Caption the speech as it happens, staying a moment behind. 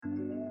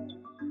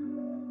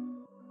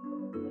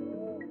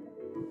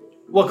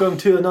Welcome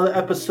to another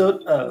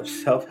episode of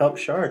Self Help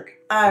Shark.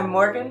 I'm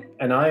Morgan.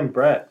 And I'm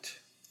Brett.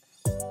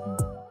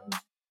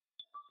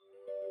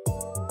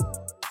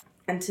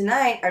 And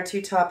tonight, our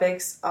two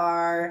topics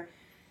are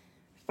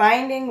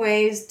finding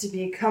ways to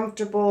be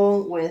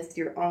comfortable with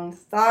your own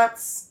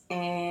thoughts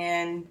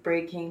and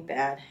breaking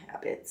bad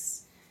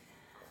habits.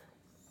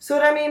 So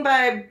what I mean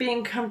by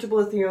being comfortable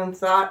with your own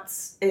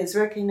thoughts is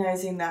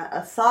recognizing that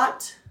a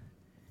thought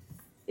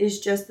is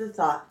just a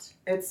thought.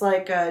 It's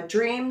like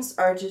dreams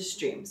are just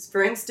dreams.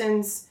 For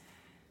instance,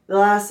 the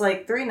last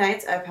 3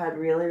 nights I've had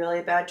really,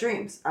 really bad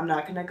dreams. I'm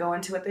not going to go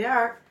into what they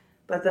are,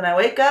 but then I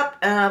wake up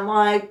and I'm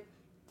like,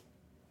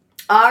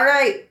 all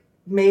right,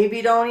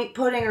 maybe don't eat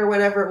pudding or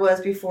whatever it was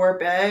before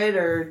bed,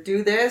 or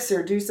do this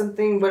or do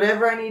something,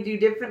 whatever I need to do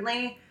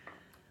differently.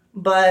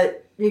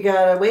 But you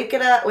gotta wake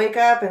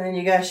up, and then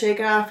you gotta shake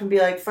it off and be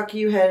like, fuck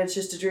you, head, it's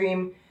just a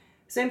dream.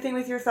 Same thing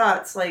with your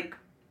thoughts.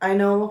 I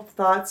know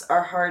thoughts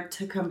are hard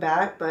to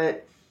combat,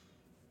 but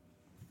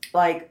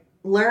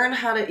learn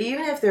how to,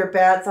 even if they're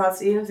bad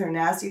thoughts, even if they're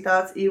nasty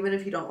thoughts, even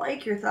if you don't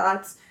like your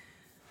thoughts,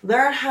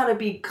 learn how to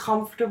be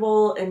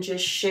comfortable and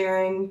just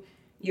sharing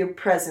your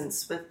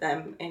presence with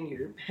them in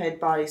your head,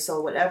 body,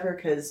 soul, whatever,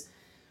 because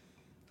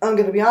I'm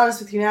going to be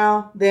honest with you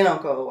now, they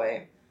don't go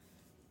away.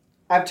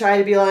 I've tried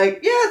to be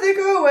like, yeah, they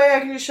go away, I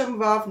can just shove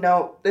them off.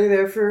 No, they're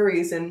there for a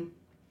reason.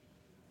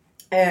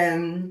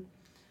 And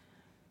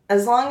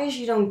as long as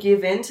you don't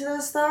give in to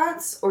those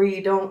thoughts, or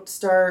you don't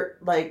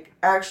start,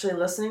 actually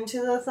listening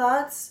to the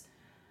thoughts,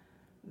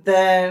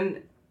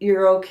 then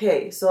you're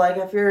okay. So,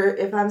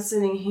 if I'm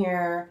sitting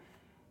here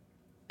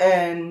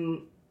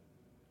and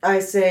I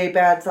say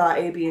bad thought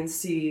A, B, and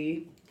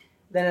C,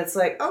 then it's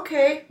like,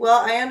 okay,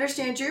 well, I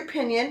understand your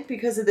opinion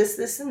because of this,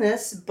 this, and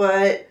this,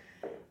 but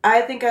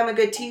I think I'm a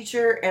good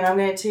teacher, and I'm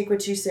going to take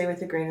what you say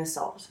with a grain of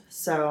salt.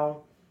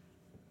 So,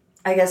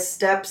 I guess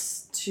 5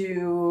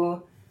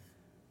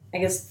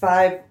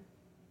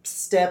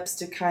 steps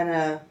to kind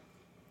of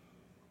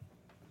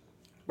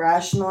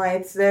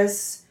rationalize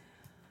this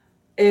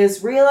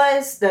is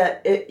realize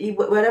that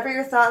whatever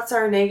your thoughts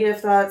are, negative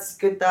thoughts,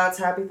 good thoughts,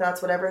 happy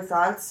thoughts, whatever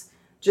thoughts,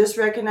 you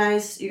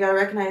gotta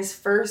recognize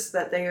first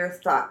that they are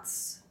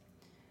thoughts.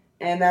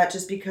 And that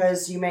just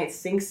because you might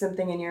think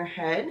something in your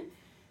head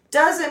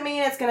doesn't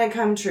mean it's gonna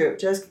come true.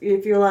 Just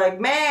if you're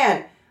like,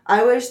 man,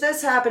 I wish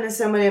this happened to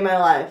somebody in my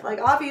life.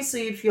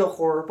 Obviously you'd feel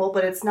horrible,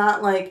 but it's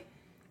not like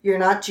you're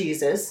not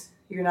Jesus.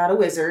 You're not a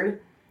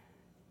wizard.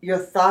 Your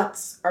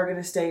thoughts are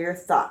gonna stay your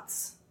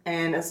thoughts.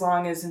 And as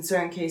long as in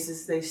certain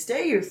cases they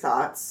stay your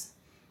thoughts,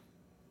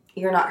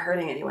 you're not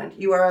hurting anyone.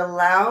 You are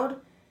allowed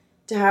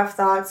to have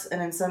thoughts,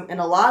 and in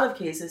a lot of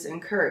cases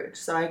encouraged.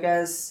 So I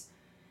guess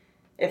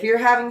if you're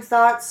having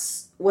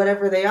thoughts,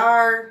 whatever they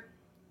are,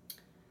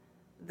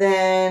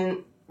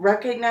 then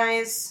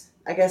recognize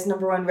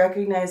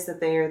that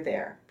they are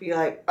there. Be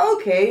like,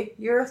 okay,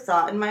 you're a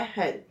thought in my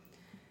head.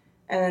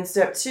 And then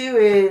step 2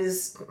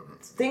 is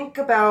think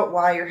about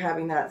why you're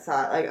having that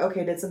thought.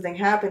 Okay, did something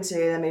happen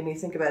today that made me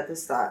think about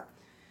this thought?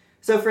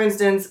 So for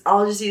instance,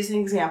 I'll just use an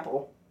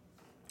example.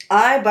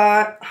 I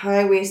bought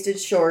high-waisted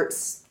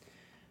shorts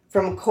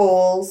from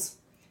Kohl's,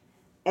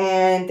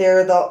 and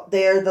they're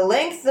the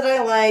length that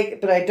I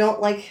like, but I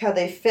don't like how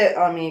they fit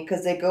on me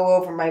because they go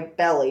over my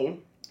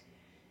belly.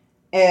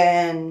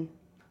 And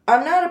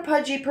I'm not a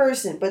pudgy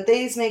person, but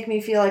these make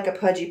me feel like a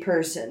pudgy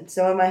person.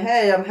 So in my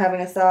head, I'm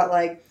having a thought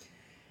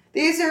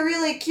these are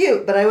really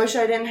cute, but I wish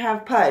I didn't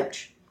have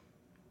pudge.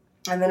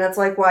 And then it's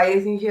like, why do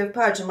you think you have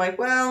pudge? I'm like,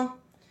 well,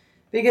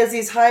 because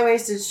these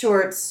high-waisted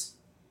shorts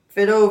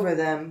fit over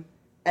them,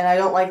 and I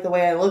don't like the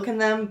way I look in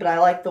them, but I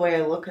like the way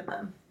I look at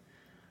them.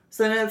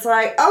 So then it's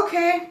like,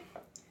 okay,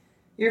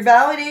 you're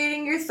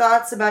validating your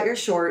thoughts about your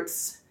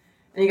shorts,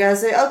 and you gotta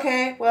say,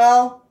 okay,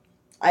 well,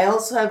 I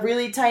also have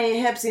really tiny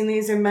hips, and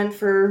these are meant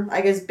for, I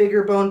guess,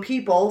 bigger boned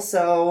people,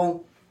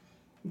 so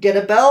get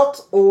a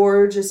belt,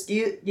 or just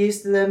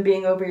used to them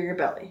being over your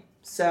belly.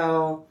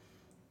 So,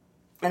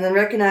 and then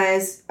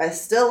recognize, I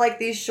still like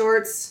these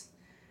shorts,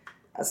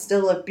 I still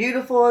look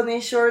beautiful in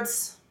these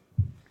shorts,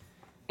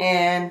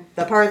 and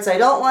the parts I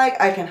don't like,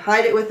 I can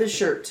hide it with a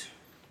shirt.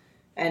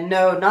 And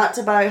know not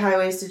to buy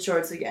high-waisted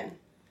shorts again.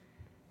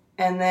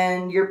 And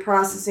then you're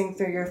processing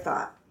through your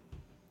thought.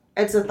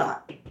 It's a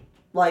thought.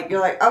 You're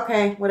like,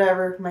 okay,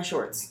 whatever, my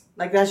shorts.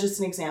 That's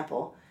just an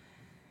example.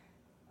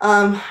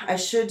 I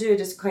should do a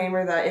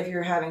disclaimer that if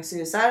you're having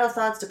suicidal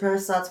thoughts,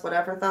 depressed thoughts,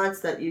 whatever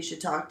thoughts, that you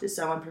should talk to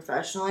someone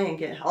professionally and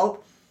get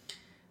help.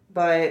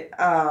 But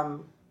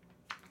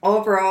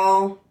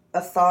overall,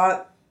 a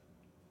thought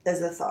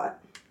is a thought.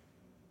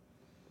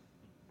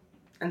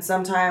 And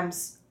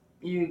sometimes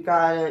you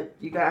gotta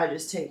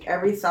just take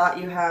every thought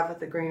you have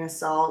with a grain of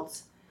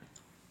salt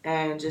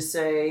and just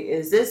say,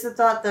 is this a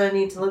thought that I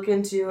need to look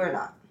into or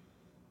not?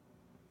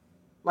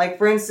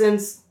 For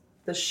instance,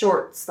 the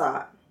shorts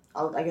thought.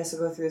 I guess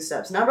I'll go through the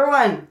steps. Number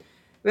 1,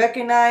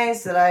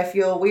 recognize that I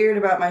feel weird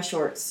about my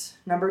shorts.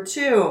 Number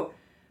 2,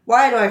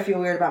 why do I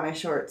feel weird about my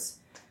shorts?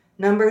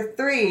 Number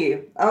 3,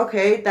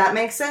 okay, that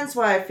makes sense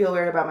why I feel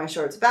weird about my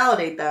shorts.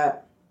 Validate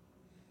that.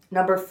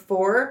 Number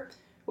 4,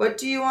 What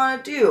do you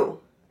want to do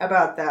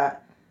about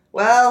that?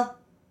 Well,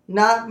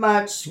 not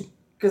much,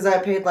 because I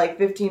paid like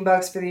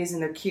 $15 for these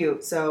and they're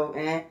cute, so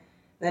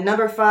Then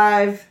number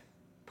 5,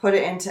 put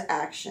it into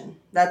action.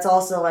 That's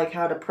also like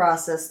how to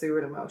process through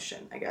an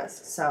emotion, I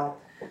guess. So,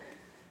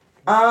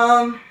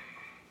 to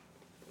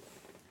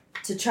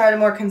try to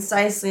more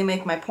concisely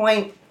make my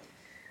point,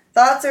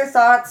 thoughts are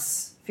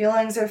thoughts,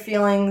 feelings are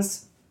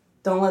feelings.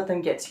 Don't let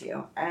them get to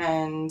you.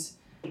 And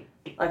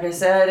like I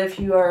said, if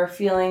you are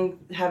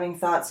having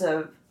thoughts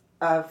of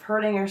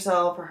hurting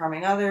yourself or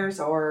harming others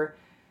or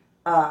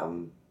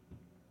in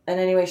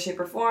any way, shape,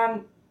 or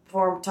form,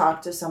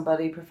 talk to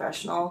somebody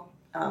professional.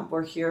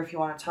 We're here if you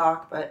want to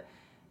talk, but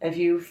if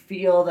you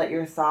feel that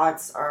your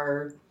thoughts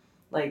are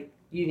like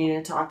you need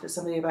to talk to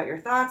somebody about your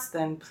thoughts,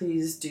 then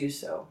please do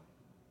so.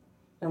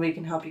 And we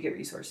can help you get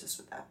resources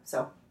with that.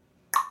 So,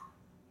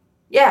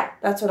 yeah,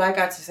 that's what I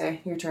got to say.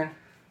 Your turn.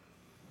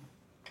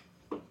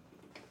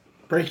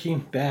 Breaking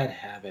bad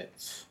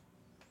habits.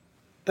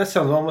 That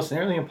sounds almost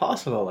nearly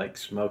impossible, like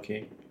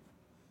smoking,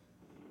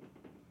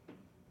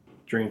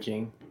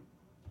 drinking,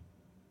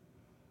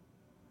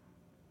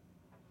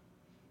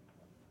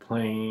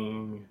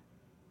 playing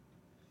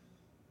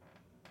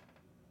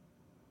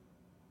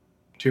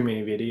too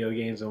many video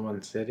games in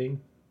one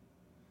sitting.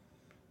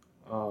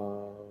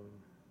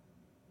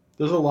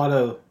 There's a lot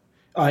of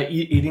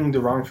eating the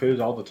wrong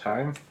foods all the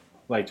time,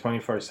 like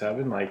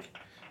 24/7. Like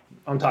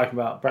I'm talking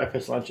about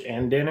breakfast, lunch,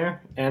 and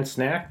dinner, and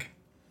snack,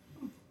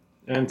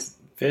 and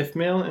 5th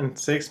meal and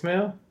 6th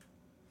meal.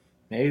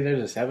 Maybe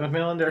there's a 7th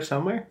meal in there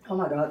somewhere. Oh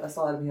my god, that's a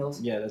lot of meals.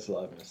 Yeah, that's a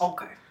lot of meals.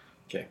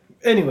 Okay.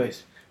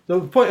 Anyways,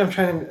 the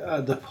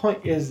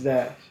point is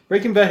that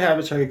breaking bad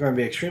habits are going to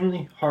be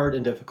extremely hard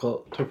and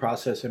difficult to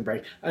process and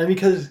break, and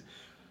because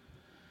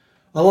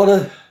a lot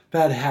of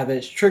bad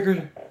habits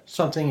trigger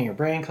something in your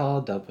brain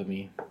called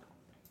dopamine.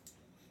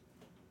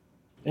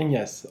 And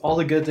yes, all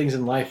the good things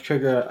in life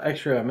trigger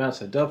extra amounts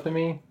of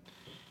dopamine,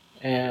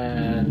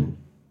 and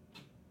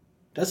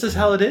that's just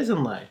how it is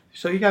in life.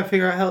 So you gotta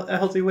figure out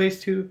healthy ways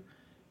to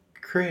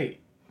create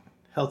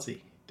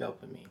healthy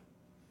dopamine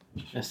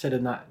instead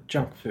of not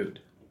junk food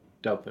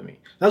dopamine.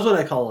 That's what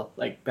I call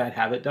like bad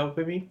habit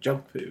dopamine,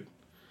 junk food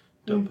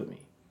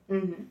dopamine.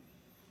 Mm-hmm.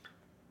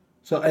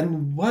 So,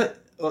 and what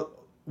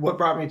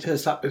brought me to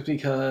this topic is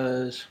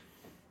because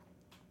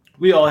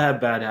we all have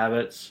bad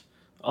habits.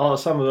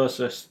 Some of us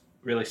just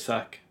really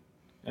suck,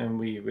 and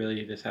we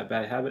really just have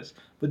bad habits.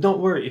 But don't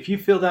worry, if you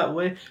feel that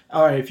way,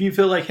 or if you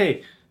feel like,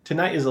 hey,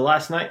 tonight is the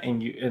last night,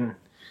 and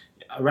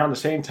around the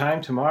same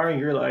time tomorrow,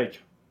 you're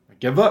like, I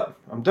give up,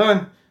 I'm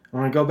done. I'm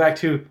gonna go back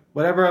to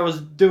whatever I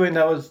was doing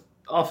that was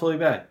awfully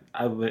bad.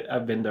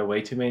 I've been there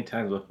way too many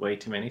times with way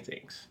too many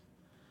things.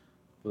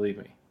 Believe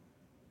me.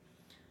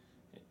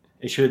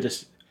 It should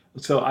just.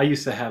 So I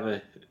used to have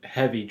a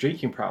heavy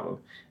drinking problem,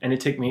 and it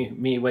took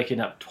me waking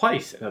up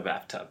twice in a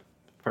bathtub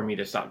for me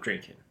to stop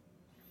drinking.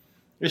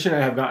 I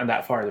shouldn't have gotten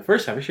that far the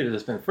first time. It should have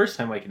just been the first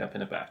time waking up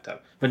in a bathtub.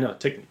 But no, it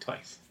took me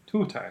twice.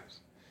 2 times.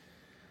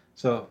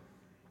 So,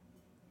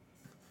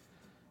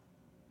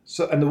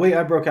 and the way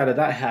I broke out of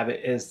that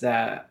habit is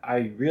that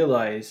I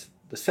realized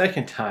the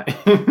second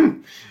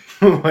time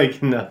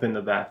waking up in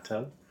the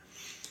bathtub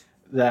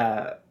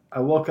that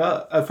I woke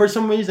up. For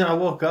some reason, I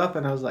woke up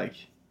and I was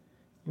like,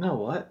 you know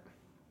what?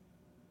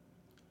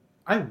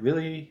 I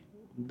really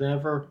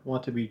never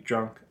want to be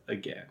drunk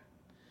again.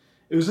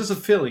 It was just a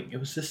feeling. It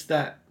was just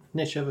that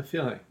niche of a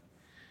feeling.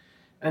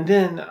 And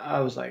then I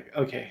was like,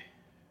 okay,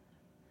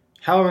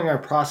 how am I going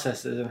to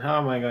process this and how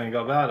am I going to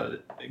go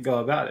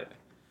about it?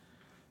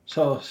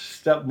 So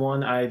step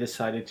 1, I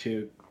decided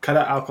to cut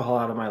out alcohol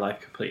out of my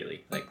life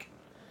completely, like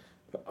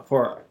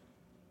for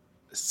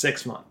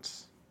 6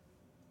 months.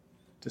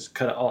 Just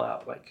cut it all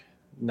out, like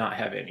not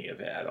have any of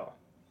it at all.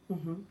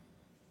 Mm-hmm.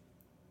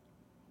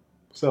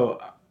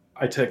 So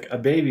I took a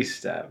baby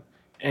step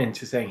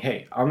into saying,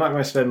 hey, I'm not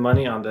going to spend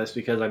money on this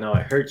because I know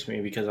it hurts me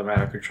because I'm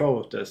out of control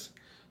with this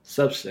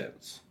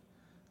substance.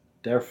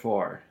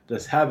 Therefore,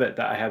 this habit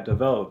that I have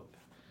developed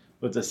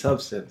with the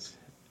substance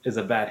is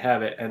a bad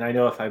habit, and I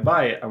know if I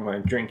buy it, I'm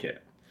going to drink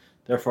it.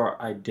 Therefore,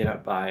 I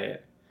didn't buy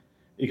it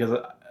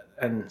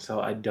so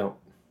I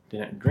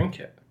didn't drink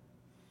it.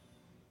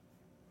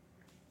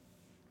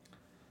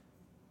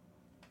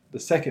 The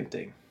second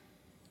thing,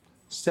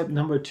 step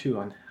number 2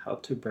 on how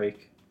to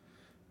break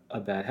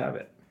a bad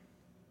habit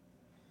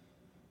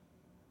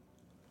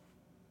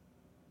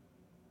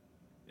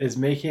is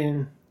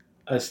making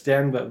a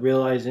stand, but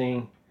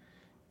realizing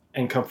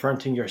and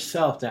confronting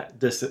yourself that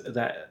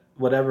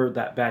whatever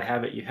that bad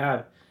habit you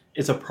have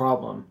is a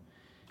problem,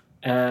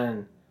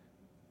 and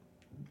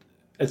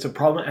it's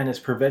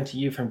preventing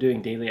you from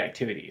doing daily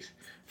activities.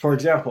 For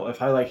example,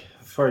 if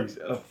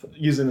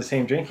using the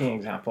same drinking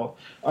example,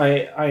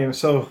 I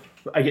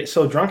get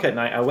so drunk at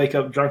night, I wake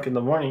up drunk in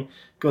the morning,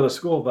 go to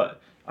school,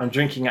 but I'm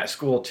drinking at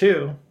school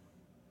too.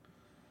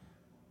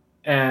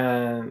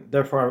 And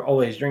therefore I'm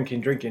always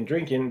drinking.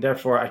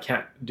 Therefore I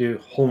can't do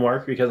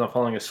homework because I'm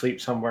falling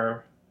asleep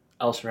somewhere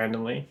else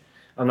randomly.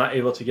 I'm not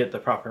able to get the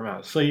proper amount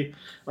of sleep.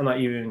 I'm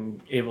not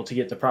even able to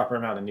get the proper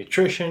amount of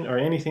nutrition or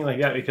anything like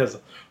that because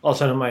all of a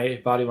sudden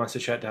my body wants to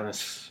shut down and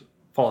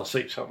fall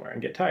asleep somewhere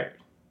and get tired.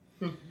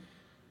 Mhm.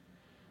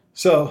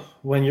 So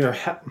when your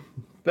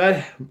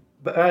bad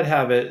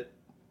habit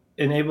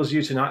enables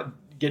you to not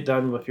get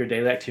done with your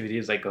daily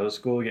activities, like go to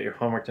school, get your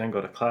homework done,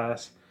 go to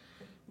class.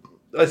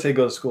 I say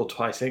go to school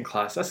twice in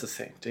class. That's the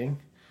same thing.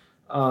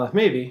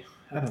 Maybe.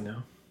 I don't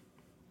know.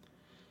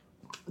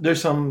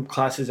 There's some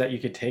classes that you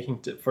could take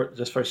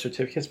just for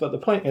certificates, but the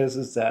point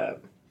is that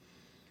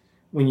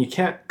when you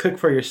can't cook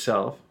for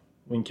yourself,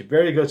 when you can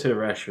barely go to the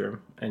restroom,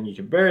 and you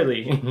can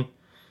barely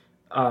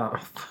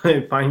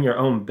find your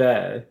own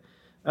bed,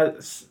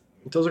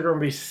 those are going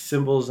to be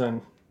symbols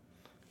and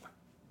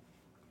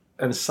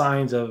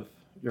signs of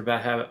your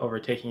bad habit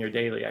overtaking your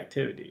daily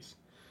activities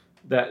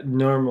that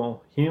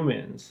normal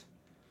humans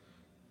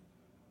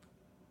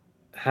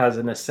has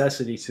a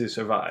necessity to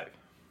survive.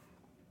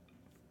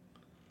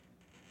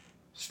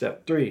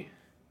 Step 3.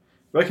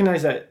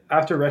 Recognize that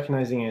after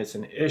recognizing it's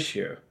an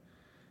issue,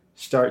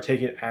 start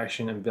taking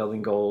action and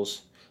building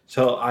goals.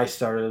 So I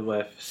started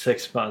with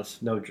 6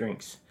 months, no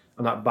drinks.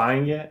 I'm not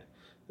buying it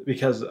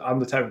because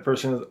I'm the type of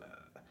person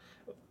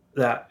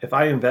that if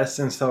I invest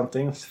in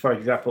something, for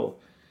example,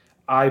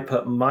 I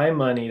put my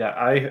money that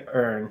I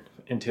earn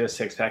into a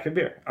 6-pack of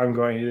beer. I'm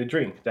going to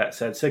drink that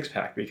said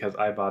 6-pack because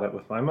I bought it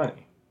with my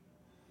money.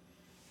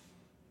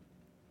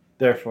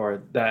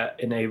 Therefore, that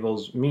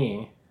enables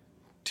me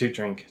to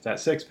drink that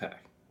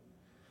 6-pack.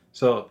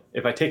 So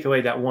if I take away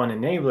that one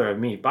enabler of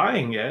me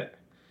buying it,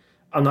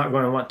 I'm not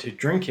going to want to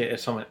drink it if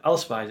someone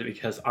else buys it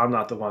because I'm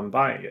not the one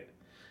buying it.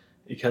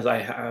 Because I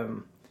have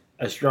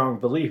a strong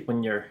belief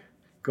when you're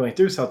going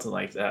through something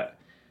like that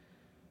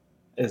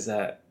is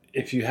that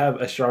if you have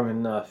a strong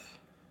enough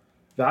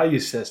value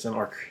system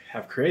or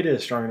have created a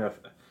strong enough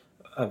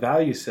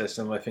value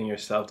system within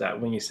yourself that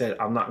when you say,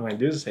 I'm not going to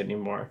do this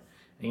anymore,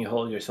 and you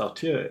hold yourself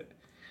to it,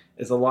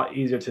 it's a lot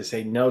easier to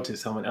say no to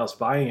someone else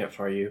buying it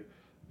for you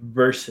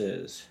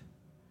versus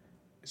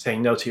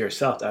saying no to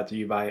yourself after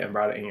you buy it and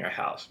brought it in your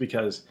house.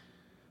 Because,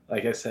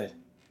 like I said,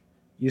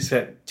 you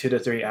spent 2 to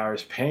 3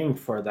 hours paying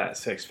for that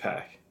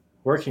 6-pack,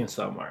 working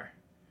somewhere.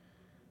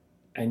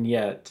 And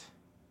yet,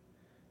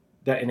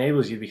 that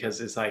enables you because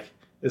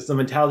it's the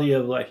mentality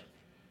of like,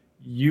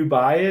 you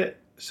buy it,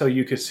 so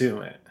you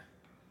consume it.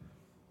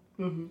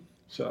 Mm-hmm.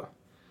 So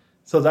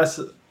that's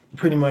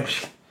pretty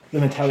much the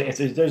mentality.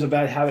 If there's a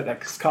bad habit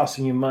that's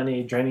costing you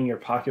money, draining your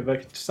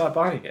pocketbook, stop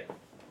buying it.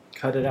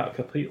 Cut it out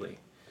completely.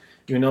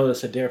 You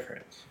notice a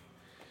difference.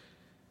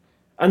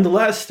 And the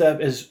last step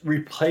is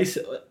replace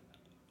it.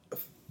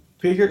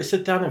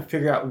 Sit down and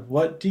figure out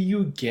what do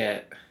you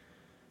get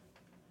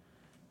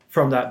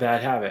from that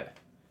bad habit.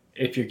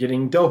 If you're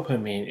getting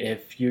dopamine,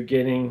 if you're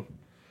getting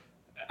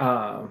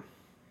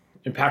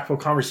impactful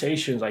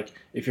conversations, like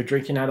if you're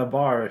drinking at a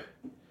bar,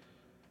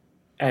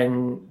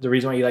 and the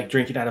reason why you like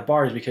drinking at a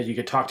bar is because you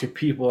could talk to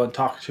people and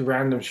talk to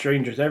random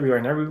strangers everywhere,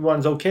 and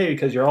everyone's okay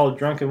because you're all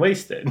drunk and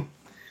wasted.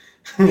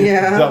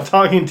 Yeah. Without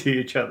talking to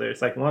each other.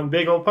 It's like one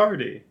big old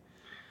party.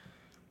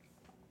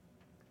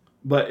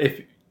 But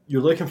if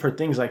you're looking for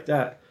things like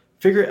that,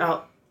 figure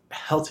out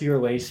healthier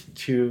ways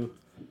to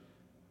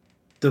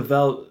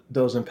develop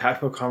those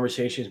impactful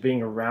conversations,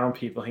 being around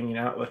people, hanging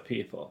out with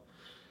people.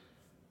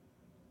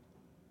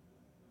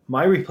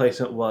 My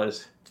replacement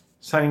was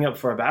signing up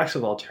for a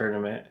basketball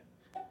tournament,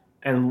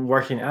 and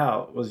working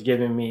out was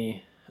giving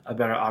me a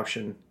better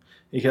option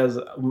because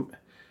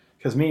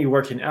me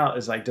working out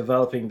is like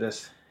developing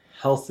this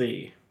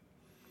healthy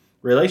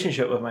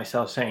relationship with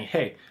myself, saying,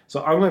 hey,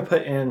 so I'm going to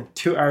put in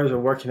 2 hours of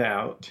working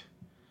out.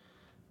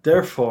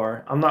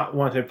 Therefore, I'm not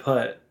wanting to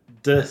put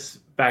this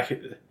back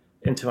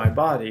into my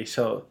body.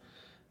 So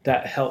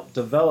that helped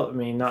develop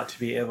me not to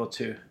be able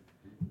to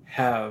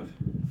have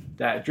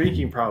that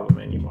drinking problem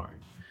anymore.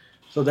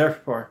 So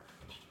therefore,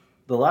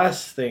 the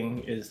last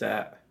thing is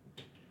that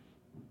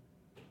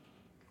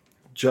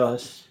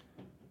just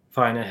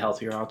find a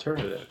healthier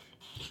alternative.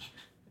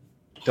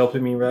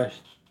 Dopamine rush,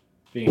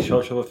 being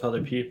social with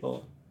other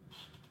people,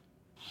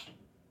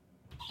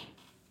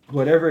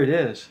 whatever it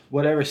is,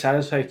 whatever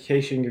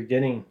satisfaction you're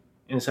getting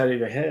inside of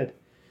your head,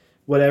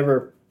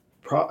 whatever,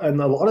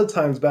 and a lot of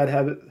times bad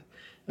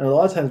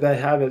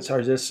habits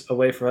are just a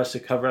way for us to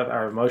cover up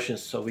our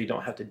emotions so we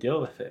don't have to deal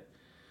with it.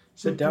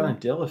 Sit down and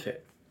deal with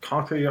it.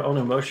 Conquer your own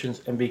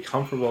emotions and be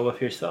comfortable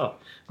with yourself.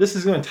 This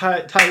is going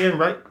to tie in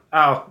right.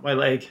 Ow, my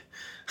leg.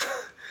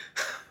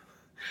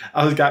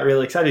 I got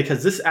really excited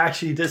because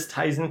this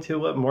ties into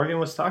what Morgan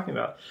was talking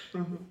about.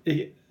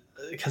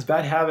 Because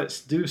bad habits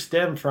do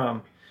stem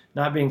from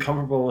not being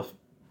comfortable with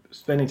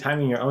spending time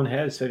in your own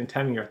head, spending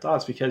time in your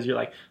thoughts, because you're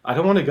like, I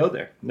don't want to go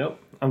there.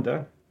 Nope, I'm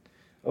done.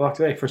 I walked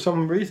away for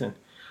some reason.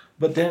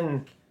 But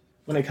then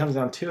when it comes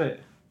down to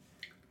it,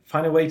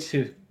 find a way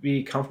to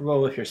be comfortable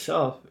with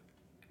yourself.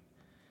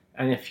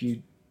 And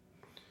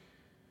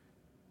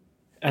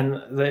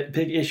the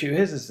big issue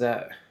is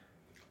that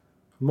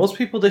most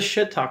people just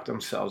shit talk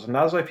themselves, and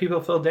that's why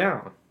people feel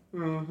down.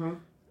 Mm-hmm.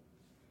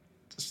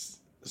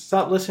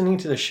 stop listening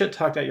to the shit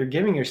talk that you're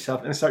giving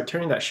yourself and start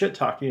turning that shit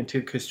talking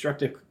into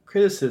constructive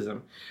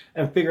criticism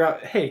and figure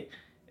out, hey,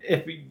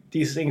 if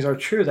these things are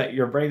true that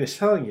your brain is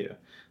telling you,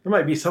 there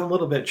might be some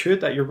little bit of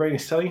truth that your brain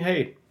is telling you,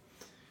 hey,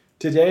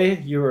 today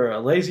you were a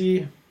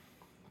lazy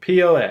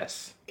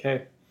POS,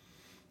 okay?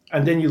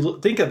 And then you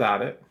think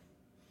about it,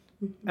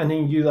 and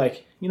then you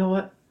like, you know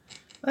what?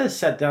 I just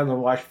sat down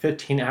and watched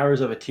 15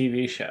 hours of a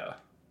TV show.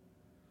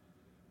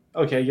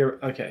 Okay, you're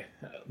okay.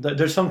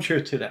 There's some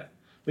truth to that.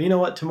 But you know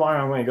what?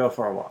 Tomorrow I'm going to go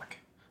for a walk.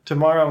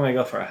 Tomorrow I'm going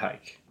to go for a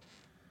hike.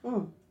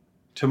 Mm.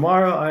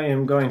 Tomorrow I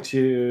am going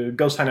to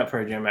go sign up for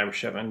a gym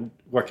membership and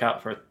work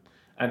out for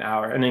an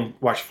hour and then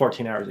watch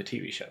 14 hours of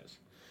TV shows.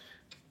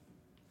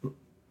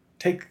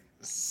 Take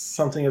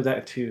something of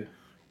that to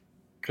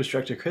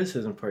constructive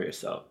criticism for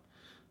yourself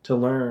to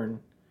learn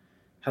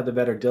how to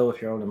better deal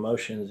with your own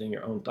emotions and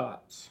your own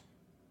thoughts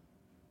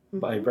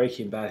by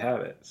breaking bad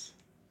habits.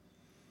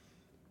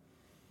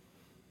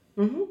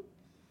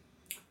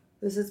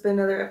 This has been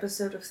another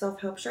episode of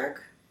Self-Help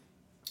Shark.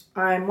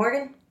 I'm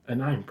Morgan.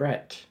 And I'm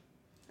Brett.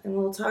 And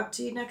we'll talk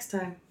to you next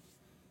time.